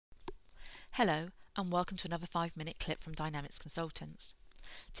Hello and welcome to another 5-minute clip from Dynamics Consultants.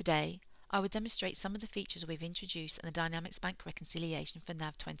 Today I will demonstrate some of the features we've introduced in the Dynamics Bank Reconciliation for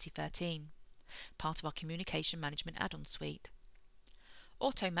NAV2013, part of our Communication Management add-on suite.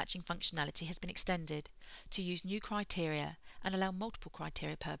 Auto-matching functionality has been extended to use new criteria and allow multiple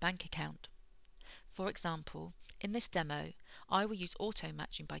criteria per bank account. For example, in this demo I will use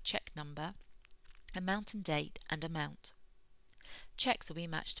auto-matching by check number, amount and date and amount. Checks will be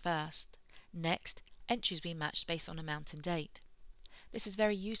matched first. Next, entries will be matched based on amount and date. This is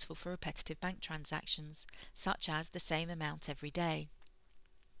very useful for repetitive bank transactions, such as the same amount every day.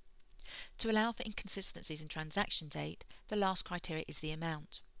 To allow for inconsistencies in transaction date, the last criteria is the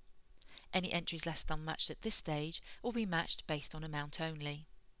amount. Any entries less than matched at this stage will be matched based on amount only.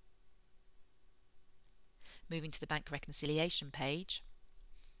 Moving to the bank reconciliation page.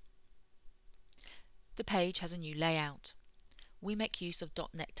 The page has a new layout. We make use of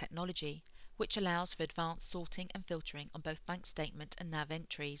 .NET technology, which allows for advanced sorting and filtering on both bank statement and NAV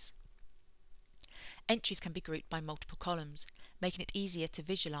entries. Entries can be grouped by multiple columns, making it easier to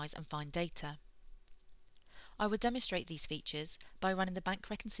visualize and find data. I will demonstrate these features by running the bank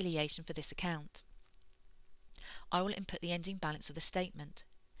reconciliation for this account. I will input the ending balance of the statement.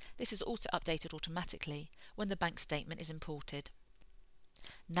 This is also updated automatically when the bank statement is imported.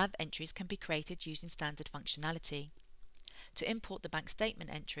 NAV entries can be created using standard functionality. To import the bank statement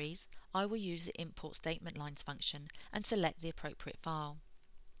entries, I will use the Import Statement Lines function and select the appropriate file.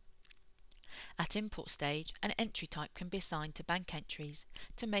 At import stage, an entry type can be assigned to bank entries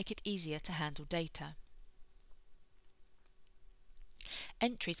to make it easier to handle data.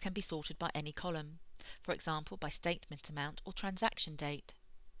 Entries can be sorted by any column, for example by statement amount or transaction date.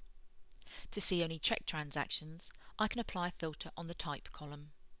 To see only check transactions, I can apply a filter on the type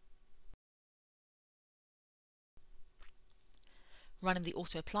column. Running the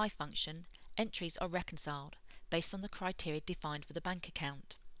auto-apply function, entries are reconciled based on the criteria defined for the bank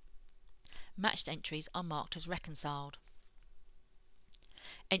account. Matched entries are marked as reconciled.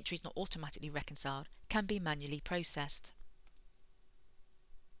 Entries not automatically reconciled can be manually processed.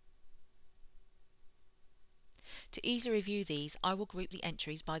 To easily review these, I will group the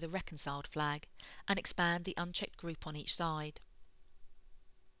entries by the reconciled flag and expand the unchecked group on each side.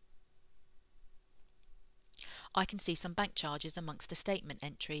 I can see some bank charges amongst the statement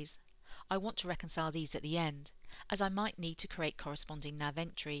entries. I want to reconcile these at the end, as I might need to create corresponding NAV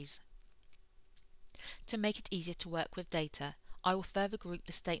entries. To make it easier to work with data, I will further group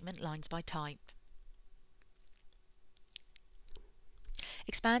the statement lines by type.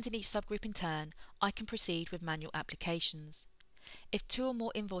 Expanding each subgroup in turn, I can proceed with manual applications. If 2 or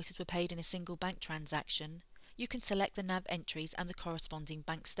more invoices were paid in a single bank transaction, you can select the NAV entries and the corresponding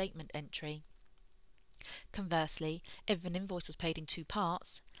bank statement entry. Conversely, if an invoice was paid in 2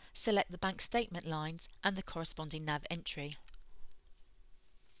 parts, select the bank statement lines and the corresponding NAV entry.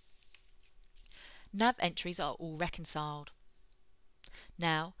 NAV entries are all reconciled.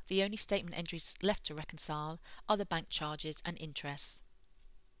 Now, the only statement entries left to reconcile are the bank charges and interests.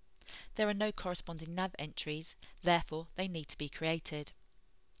 There are no corresponding NAV entries, therefore they need to be created.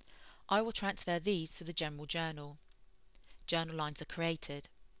 I will transfer these to the general journal. Journal lines are created.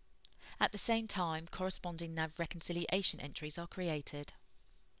 At the same time, corresponding NAV reconciliation entries are created.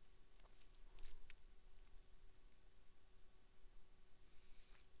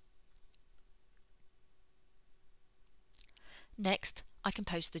 Next, I can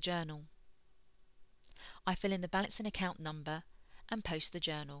post the journal. I fill in the balance and account number and post the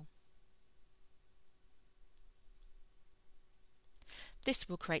journal. This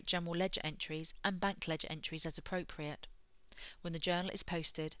will create general ledger entries and bank ledger entries as appropriate. When the journal is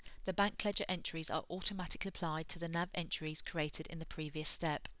posted, the bank ledger entries are automatically applied to the NAV entries created in the previous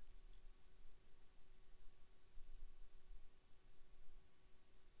step.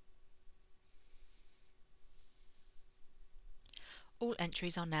 All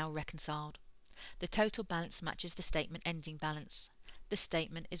entries are now reconciled. The total balance matches the statement ending balance. The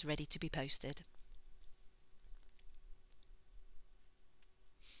statement is ready to be posted.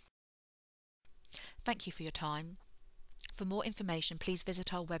 Thank you for your time. For more information, please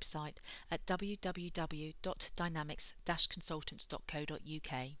visit our website at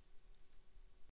www.dynamics-consultants.co.uk.